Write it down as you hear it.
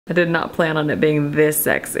I did not plan on it being this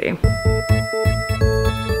sexy.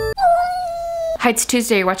 Hi, it's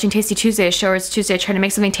Tuesday. You're watching Tasty Tuesday, a show where it's Tuesday trying to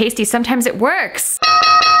make something tasty. Sometimes it works.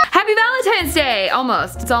 Happy Valentine's Day!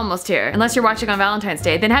 Almost. It's almost here. Unless you're watching on Valentine's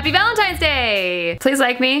Day, then happy Valentine's Day! Please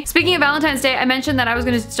like me. Speaking of Valentine's Day, I mentioned that I was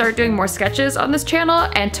gonna start doing more sketches on this channel,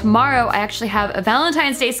 and tomorrow I actually have a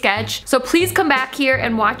Valentine's Day sketch. So please come back here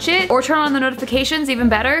and watch it, or turn on the notifications, even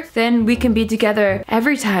better. Then we can be together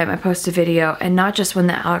every time I post a video, and not just when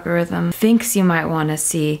the algorithm thinks you might wanna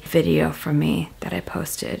see video from me that I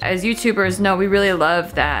posted. As YouTubers know, we really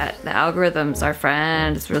love that. The algorithm's our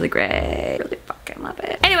friend. It's really great. Really fucking love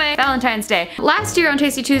it. Anyway, Valentine's Day. Last year on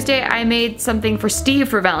Tasty Tuesday, I made something for Steve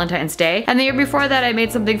for Valentine's Day. And the year before that, I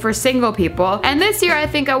made something for single people. And this year, I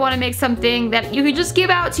think I want to make something that you can just give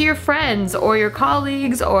out to your friends or your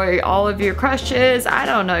colleagues or all of your crushes. I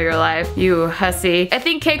don't know your life, you hussy. I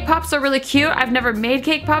think cake pops are really cute. I've never made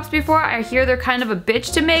cake pops before. I hear they're kind of a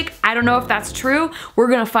bitch to make. I don't know if that's true. We're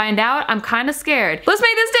gonna find out. I'm kind of scared. Let's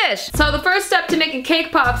make this dish. So the first step to making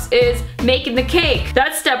cake pops is making the cake.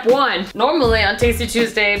 That's step one. Normally on Tasty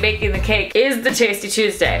Tuesday, making the cake is the Tasty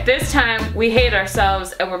Tuesday. This time, we hate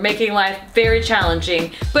ourselves and we're making life very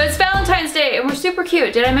challenging. But it's Valentine's Day and we're super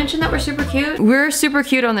cute. Did I mention that we're super cute? We're super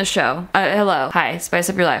cute on this show. Hello. Hi. Spice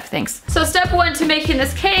up your life. Thanks. So step one to making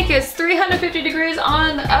this cake is 350 degrees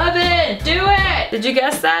on the oven. Do it! Did you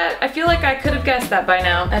guess that? I feel like I could have guessed that by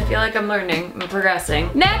now. I feel like I'm learning. I'm progressing.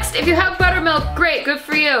 Next, if you have buttermilk, great. Good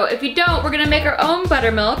for you. If you don't, we're gonna make our own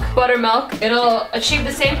buttermilk. Buttermilk. It'll achieve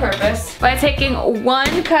the same purpose by taking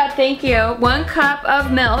 1 cup, thank you, 1 cup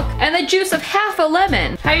of milk and the juice of half a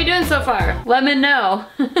lemon. How are you doing so far? Let me know.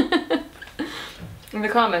 In the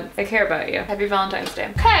comments. I care about you. Happy Valentine's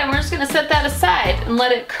Day. Okay, and we're just gonna set that aside and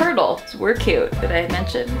let it curdle. We're cute, did I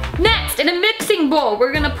mention? Next, in a mixing bowl,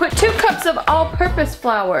 we're gonna put 2 cups of all-purpose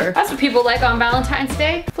flour. That's what people like on Valentine's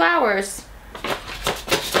Day. Flowers.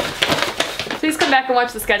 Please come back and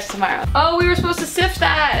watch the sketch tomorrow. Oh, we were supposed to sift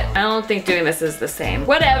that. I don't think doing this is the same.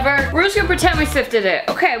 Whatever. We're just gonna pretend we sifted it.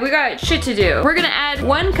 Okay, we got shit to do. We're gonna add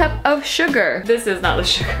 1 cup of sugar. This is not the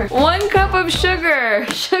sugar. 1 cup of sugar.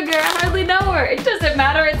 Sugar, I hardly know her. It doesn't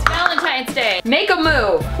matter, it's Valentine's Day. Make a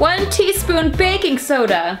move. 1 teaspoon baking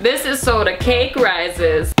soda. This is soda cake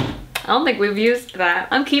rises. I don't think we've used that.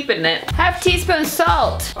 I'm keeping it. ½ teaspoon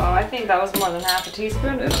salt. Oh, I think that was more than ½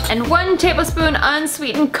 teaspoon. Oops. And 1 tablespoon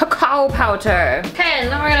unsweetened cacao powder. Okay,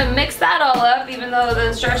 and then we're gonna mix that all up, even though the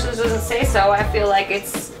instructions doesn't say so. I feel like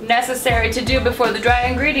it's necessary to do before the dry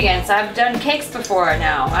ingredients. I've done cakes before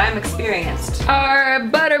now. I'm experienced. Our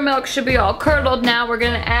buttermilk should be all curdled now. We're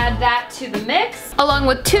gonna add that to the mix, along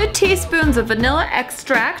with 2 teaspoons of vanilla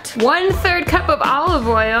extract, 1/3 cup of olive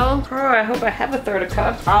oil. Oh, I hope I have 1/3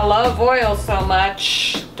 cup. I love oil so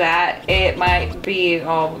much that it might be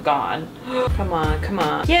all gone. Come on, come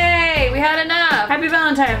on. Yay, we had enough. Happy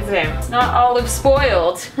Valentine's Day. It's not olive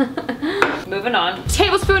spoiled. Moving on.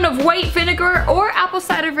 Tablespoon of white vinegar or apple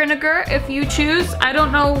cider vinegar if you choose. I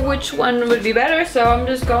don't know which one would be better, so I'm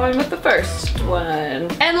just going with the first one.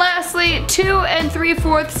 And lastly, 2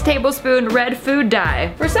 3/4 tablespoon red food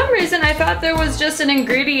dye. For some reason, I thought there was just an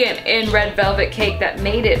ingredient in red velvet cake that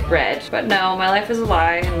made it red. But no, my life is a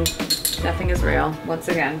lie and nothing is real, once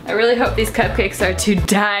again. I really hope these cupcakes are to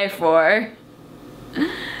die for. Did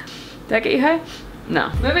that get you high? No.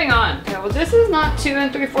 Moving on. Okay, well this is not 2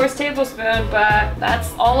 3/4 tablespoon, but that's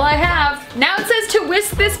all I have. Now it says to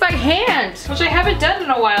whisk this by hand, which I haven't done in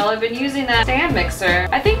a while. I've been using that stand mixer.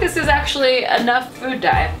 I think this is actually enough food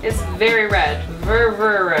dye. It's very red. Very,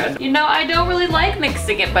 very red. You know, I don't really like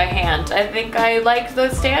mixing it by hand. I think I like the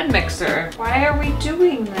stand mixer. Why are we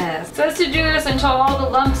doing this? It says to do this until all the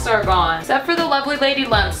lumps are gone. Except for the lovely lady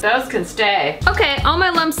lumps. Those can stay. Okay, all my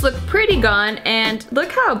lumps look pretty gone, and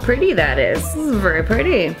look how pretty that is. This is very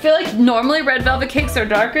pretty. I feel like normally red velvet cakes are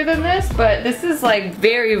darker than this, but this is like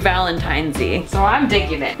very Valentine's-y. So I'm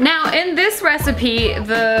digging it. Now in this recipe,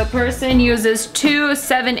 the person uses 2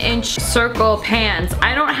 7-inch circle pans.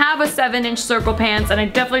 I don't have a 7-inch circle pans, and I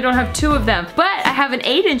definitely don't have 2 of them, but I have an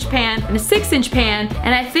 8-inch pan and a 6-inch pan,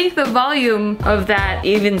 and I think the volume of that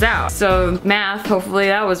evens out. So math, hopefully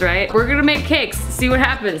that was right. We're gonna make cakes, see what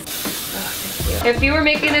happens. If you were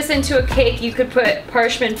making this into a cake, you could put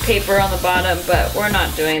parchment paper on the bottom, but we're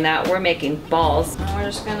not doing that. We're making balls. And we're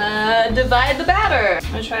just gonna divide the batter.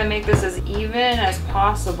 I'm gonna try to make this as even as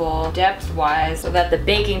possible, depth-wise, so that the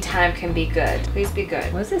baking time can be good. Please be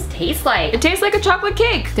good. What does this taste like? It tastes like a chocolate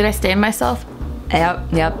cake. Did I stain myself?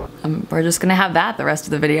 Yep. We're just gonna have that the rest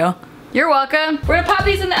of the video. You're welcome. We're gonna pop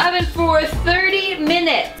these in the oven for 30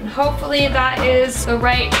 minutes. And hopefully that is the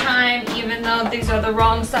right time, even though these are the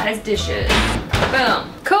wrong size dishes. Boom.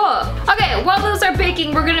 Cool. Okay, while those are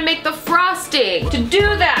baking, we're gonna make the frosting. To do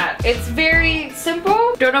that, it's very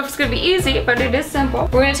simple. Don't know if it's gonna be easy, but it is simple.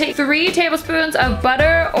 We're gonna take 3 tablespoons of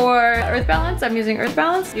butter or Earth Balance. I'm using Earth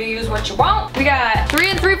Balance. You use what you want. We got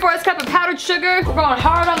 3 3/4 cup of powdered sugar. We're going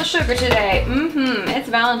hard on the sugar today. It's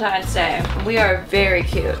Valentine's Day. We are very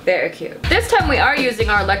cute, very cute. This time we are using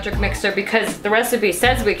our electric mixer because the recipe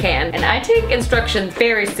says we can, and I take instructions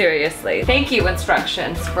very seriously. Thank you,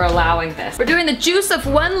 instructions, for allowing this. We're doing the juice of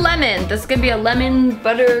 1 lemon. This is gonna be a lemon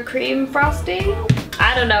buttercream frosting.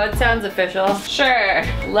 I don't know, it sounds official. Sure,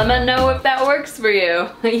 let me know if that works for you.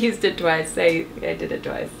 I used it twice, I did it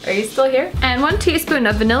twice. Are you still here? And 1 teaspoon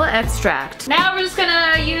of vanilla extract. Now we're just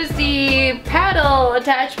gonna use the paddle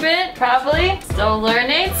attachment, probably. Still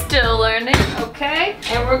learning, okay.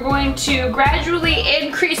 And we're going to gradually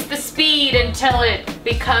increase the speed until it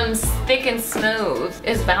becomes thick and smooth.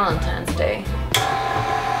 It's Valentine's Day.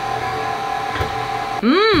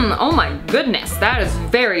 Oh my goodness, that is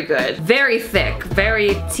very good. Very thick,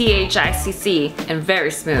 very THICC, and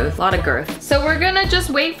very smooth. A lot of girth. So we're gonna just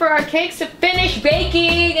wait for our cakes to finish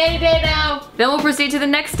baking any day now. Then we'll proceed to the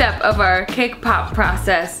next step of our cake pop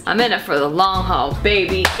process. I'm in it for the long haul,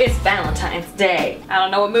 baby. It's Valentine's Day. I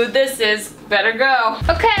don't know what mood this is. Better go.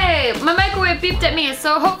 Okay, my microwave beeped at me,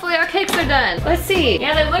 so hopefully our cakes are done. Let's see.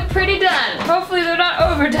 Yeah, they look pretty done. Hopefully they're not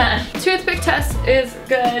overdone. Toothpick test is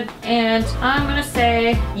good, and I'm gonna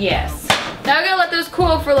say yes. Now we're gonna let those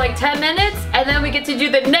cool for like 10 minutes, and then we get to do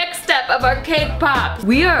the next step of our cake pop.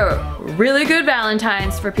 We are really good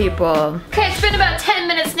Valentines for people. Okay, it's been about 10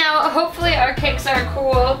 minutes now. Hopefully our cakes are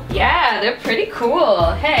cool. Yeah, they're pretty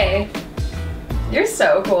cool. Hey. You're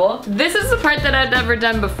so cool. This is the part that I've never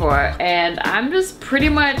done before, and I'm just pretty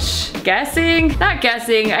much guessing. Not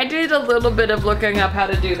guessing, I did a little bit of looking up how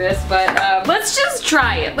to do this, but let's just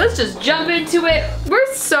try it. Let's just jump into it.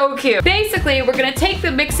 We're so cute. Basically, we're gonna take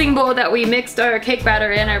the mixing bowl that we mixed our cake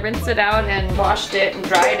batter in. I rinsed it out and washed it and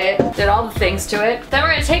dried it. Did all the things to it. Then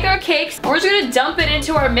we're gonna take our cakes, and we're just gonna dump it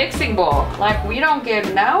into our mixing bowl. Like, we don't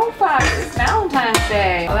give no fucks. It's Valentine's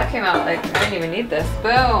Day. Oh, that came out like, I didn't even need this.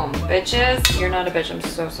 Boom, bitches. You're not a bitch, I'm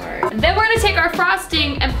so sorry. And then we're gonna take our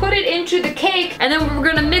frosting and put it into the cake, and then we're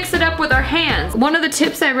gonna mix it up with our hands. One of the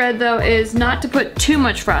tips I read though is not to put too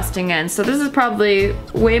much frosting in. So this is probably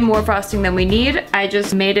way more frosting than we need. I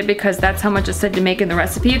just made it because that's how much it said to make in the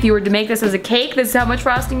recipe. If you were to make this as a cake, this is how much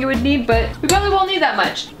frosting you would need, but we probably won't need that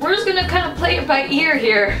much. We're just gonna kind of play it by ear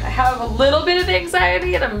here. I have a little bit of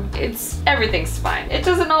anxiety, and everything's fine. It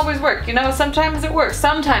doesn't always work, you know? Sometimes it works,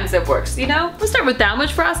 sometimes it works, you know? We'll start with that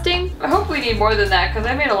much frosting. I hope we need more than that, because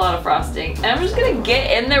I made a lot of frosting. And I'm just gonna get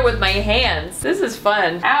in there with my hands. This is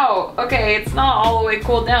fun. Ow, okay, it's not all the way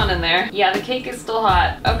cooled down in there. Yeah, the cake is still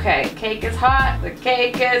hot. Okay, cake is hot, the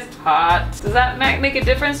cake is hot. Does that make a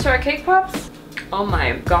difference to our cake pops? Oh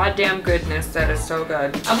my goddamn goodness, that is so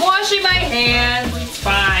good. I'm washing my hands, it's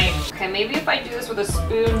fine. Okay, maybe if I do this with a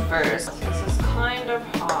spoon first. This is kind of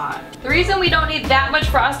hot. The reason we don't need that much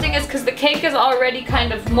frosting is because the cake is already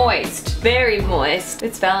kind of moist. Very moist.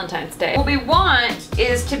 It's Valentine's Day. What we want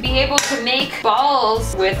is to be able to make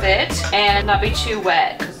balls with it and not be too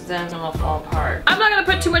wet, because then it'll fall apart. I'm not gonna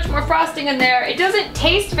put too much more frosting in there. It doesn't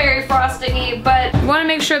taste very frosting-y, but you wanna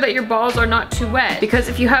make sure that your balls are not too wet, because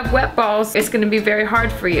if you have wet balls, it's gonna be very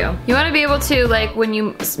hard for you. You wanna be able to, like, when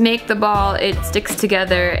you make the ball, it sticks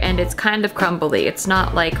together and it's kind of crumbly. It's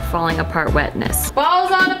not like falling apart wetness.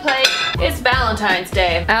 Balls on a plate. It's Valentine's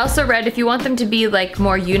Day. I also read if you want them to be like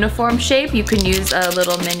more uniform shape, you can use a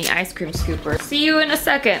little mini ice cream scooper. See you in a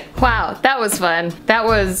second. Wow, that was fun. That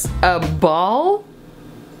was a ball?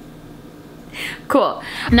 Cool.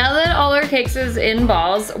 Now that all our cakes is in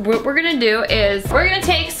balls, what we're gonna do is we're gonna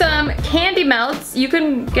take some candy melts. You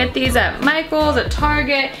can get these at Michael's, at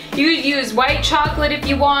Target. You could use white chocolate if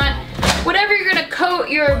you want. Whatever you're gonna coat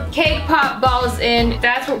your cake pop balls in,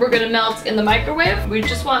 that's what we're gonna melt in the microwave. We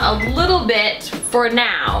just want a little bit for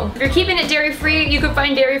now. If you're keeping it dairy-free, you can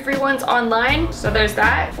find dairy-free ones online, so there's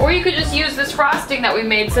that. Or you could just use this frosting that we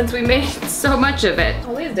made since we made so much of it.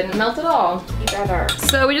 Oh, it didn't melt at all. Better.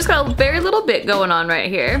 So we just got a very little bit going on right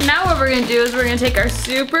here. Now what we're gonna do is we're gonna take our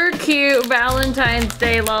super cute Valentine's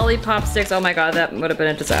Day lollipop sticks. Oh my god, that would have been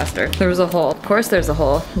a disaster. There was a hole. Of course there's a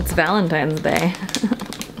hole. It's Valentine's Day.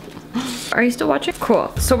 Are you still watching? Cool.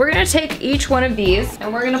 So we're gonna take each one of these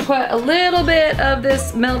and we're gonna put a little bit of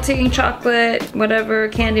this melting chocolate, whatever,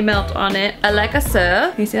 candy melt on it. I like a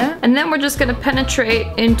sir. You see that? And then we're just gonna penetrate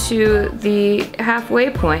into the halfway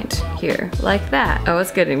point here, like that. Oh,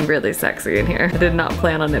 it's getting really sexy in here. I did not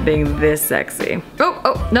plan on it being this sexy.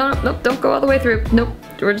 Oh, no, don't go all the way through. Nope.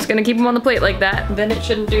 we're just gonna keep them on the plate like that. Then it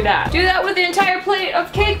shouldn't do that. Do that with the entire plate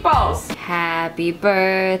of cake balls. Happy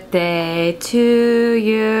birthday to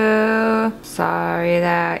you. Sorry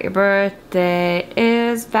that your birthday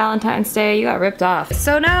is Valentine's Day. You got ripped off.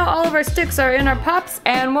 So now all of our sticks are in our pops,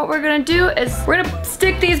 and what we're gonna do is we're gonna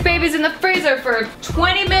stick these babies in the freezer for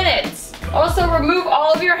 20 minutes. Also remove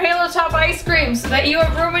all of your Halo Top ice cream so that you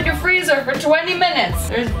have room in your freezer for 20 minutes.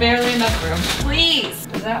 There's barely enough room. Please.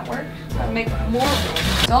 Does that work? Gotta make more room.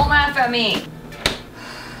 Don't laugh at me.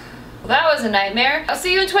 Well, that was a nightmare. I'll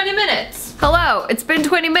see you in 20 minutes. Hello, it's been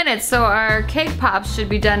 20 minutes, so our cake pops should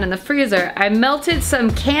be done in the freezer. I melted some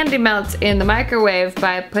candy melts in the microwave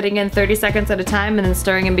by putting in 30 seconds at a time and then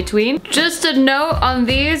stirring in between. Just a note on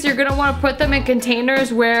these, you're gonna wanna put them in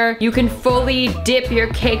containers where you can fully dip your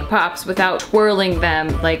cake pops without twirling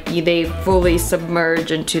them, like they fully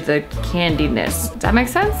submerge into the candiness. Does that make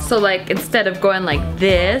sense? So like, instead of going like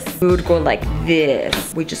this, we would go like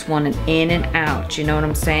this. We just want an in and out, you know what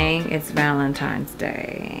I'm saying? It's Valentine's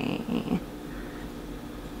Day.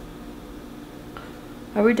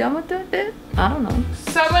 Are we done with that bit? I don't know.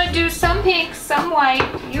 So I'm gonna do some pink, some white,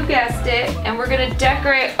 you guessed it, and we're gonna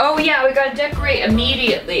decorate. Oh yeah, we gotta decorate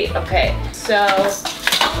immediately. Okay, so,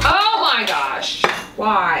 oh my gosh.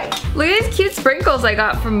 Why? Look at these cute sprinkles I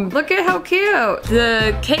got from, look at how cute.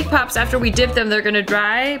 The cake pops, after we dip them, they're gonna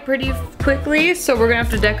dry pretty quickly, so we're gonna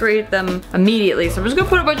have to decorate them immediately. So I'm just gonna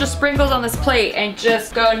put a bunch of sprinkles on this plate and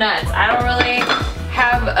just go nuts. I don't really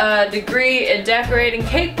have a degree in decorating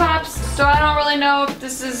cake pops, so I don't really know if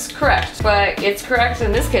this is correct, but it's correct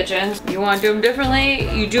in this kitchen. You want to do them differently,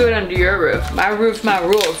 you do it under your roof. My roof, my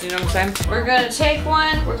rules, you know what I'm saying? We're gonna take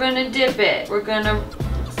one, we're gonna dip it, we're gonna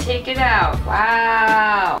take it out.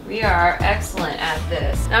 Wow, we are excellent at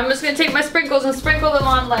this. Now I'm just gonna take my sprinkles and sprinkle them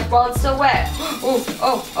on like while it's still wet.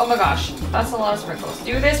 Oh my gosh, that's a lot of sprinkles.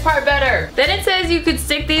 Do this part better. Then it says you could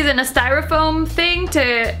stick these in a styrofoam thing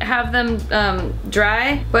to have them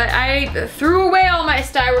dry, but I threw away all my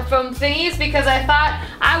styrofoam thingies because I thought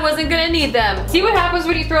I wasn't gonna need them. See what happens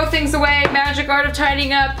when you throw things away? Magic art of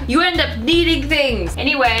tidying up. You end up needing things.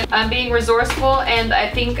 Anyway, I'm being resourceful and I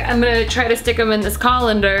think I'm gonna try to stick them in this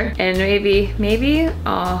colander. And maybe,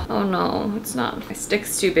 oh no, it's not. My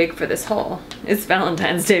stick's too big for this hole. It's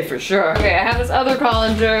Valentine's Day for sure. Okay, I have this other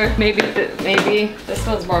colander. Maybe this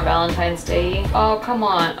one's more Valentine's Day. Oh, come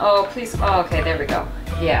on. Oh, please. Oh, okay, there we go.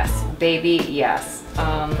 Yes, baby, yes.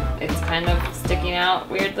 It's kind of sticking out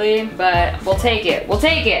weirdly, but we'll take it. We'll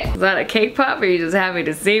take it. Is that a cake pop or are you just happy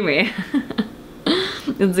to see me?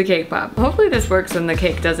 It's a cake pop. Hopefully this works and the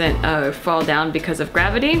cake doesn't fall down because of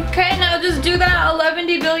gravity. Okay, now just do that 11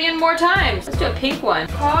 billion more times. Let's do a pink one.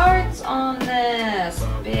 Cards on this,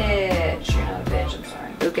 bitch. You're not a bitch, I'm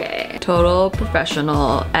sorry. Okay, total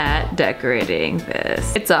professional at decorating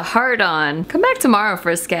this. It's a hard-on. Come back tomorrow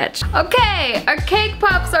for a sketch. Okay, our cake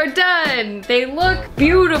pops are done. They look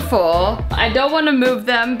beautiful. I don't want to move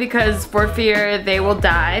them because for fear they will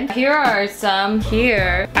die. Here are some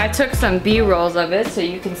here. I took some B-rolls of it so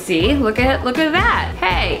you can see. Look at that.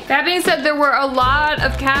 Hey, that being said, there were a lot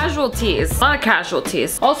of casualties. A lot of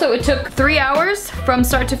casualties. Also, it took 3 hours from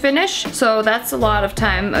start to finish, so that's a lot of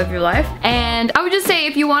time of your life. And I would just say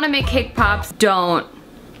if you want to make cake pops, don't.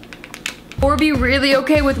 Or be really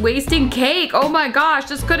okay with wasting cake. Oh my gosh,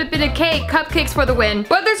 this could have been a cake. Cupcakes for the win.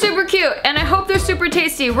 But they're super cute and I hope they're super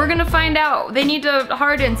tasty. We're gonna find out. They need to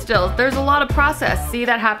harden still. There's a lot of process. See,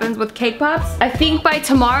 that happens with cake pops. I think by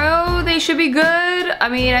tomorrow they should be good. I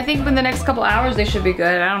mean, I think in the next couple hours they should be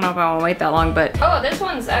good. I don't know if I want to wait that long, but. Oh, this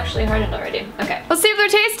one's actually hardened already. Okay, let's see if they're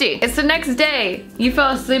tasty. It's the next day. You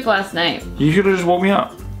fell asleep last night. You should have just woke me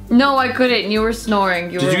up. No, I couldn't. You were snoring.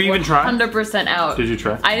 Did you even try? 100% out. Did you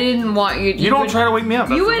try? I didn't want you. You don't try to wake me up.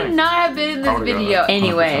 You would not have been in this video.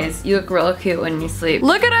 Anyways, you look real cute when you sleep.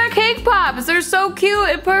 Look at our cake pops. They're so cute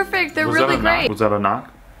and perfect. They're really great. Was that a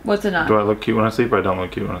knock? What's a knock? Do I look cute when I sleep or I don't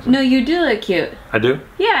look cute when I sleep? No, you do look cute. I do?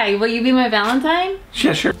 Yeah, will you be my Valentine?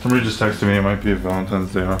 Yeah, sure. Somebody just texted me. It might be a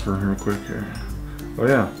Valentine's Day offer real quick here. Oh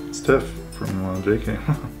yeah, it's Tiff from JK.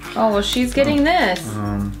 Oh, well, she's getting this.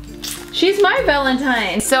 She's my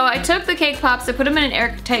Valentine. So I took the cake pops, I put them in an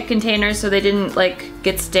airtight container so they didn't like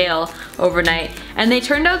get stale overnight. And they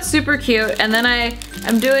turned out super cute. And then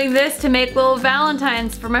I'm doing this to make little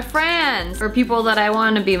Valentines for my friends. For people that I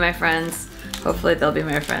want to be my friends. Hopefully they'll be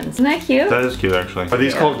my friends. Isn't that cute? That is cute actually. Are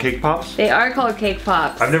these called cake pops? They are called cake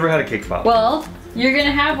pops. I've never had a cake pop. Well, you're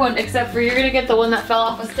gonna have one, except for you're gonna get the one that fell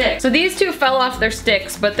off a stick. So these two fell off their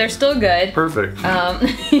sticks, but they're still good. Perfect.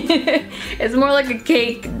 It's more like a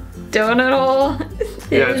cake donut hole.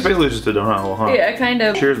 Yeah, it's basically just a donut hole, huh? Yeah, kind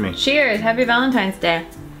of. Cheers me. Cheers, happy Valentine's Day.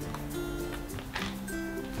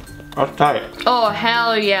 That's tight. Oh,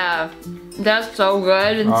 hell yeah. That's so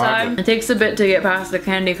good inside. It takes a bit to get past the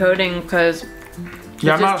candy coating because...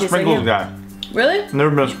 Yeah, I'm not a sprinkles guy. Really? Never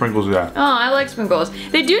been a sprinkles guy. Oh, I like sprinkles.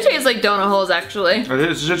 They do taste like donut holes, actually.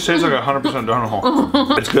 It just tastes like 100% donut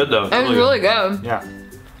hole. It's good though. It's really good. Yeah.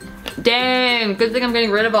 Dang, good thing I'm getting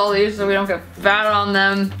rid of all these so we don't get fat on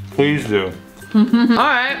them. Please do.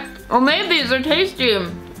 Alright, well made these, they're tasty.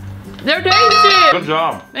 They're tasty! Good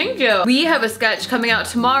job. Thank you. We have a sketch coming out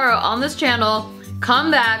tomorrow on this channel. Come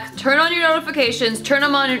back, turn on your notifications, turn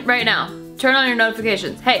them on right now. Turn on your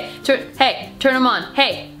notifications. Hey, turn them on.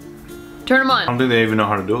 Hey, turn them on. I don't think they even know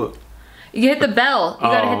how to do it. You hit the bell. You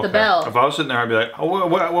gotta hit the bell. If I was sitting there, I'd be like, oh,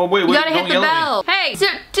 wait, you gotta hit the bell. Hey, to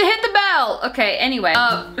hit the bell. Okay, anyway.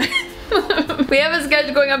 We have a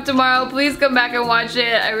sketch going up tomorrow. Please come back and watch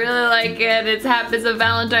it. I really like it. It's a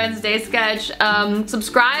Valentine's Day sketch.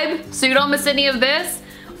 Subscribe so you don't miss any of this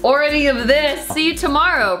or any of this. See you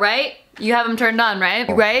tomorrow, right? You have them turned on, right?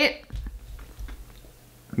 Right?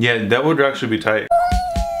 Yeah, that would actually be tight.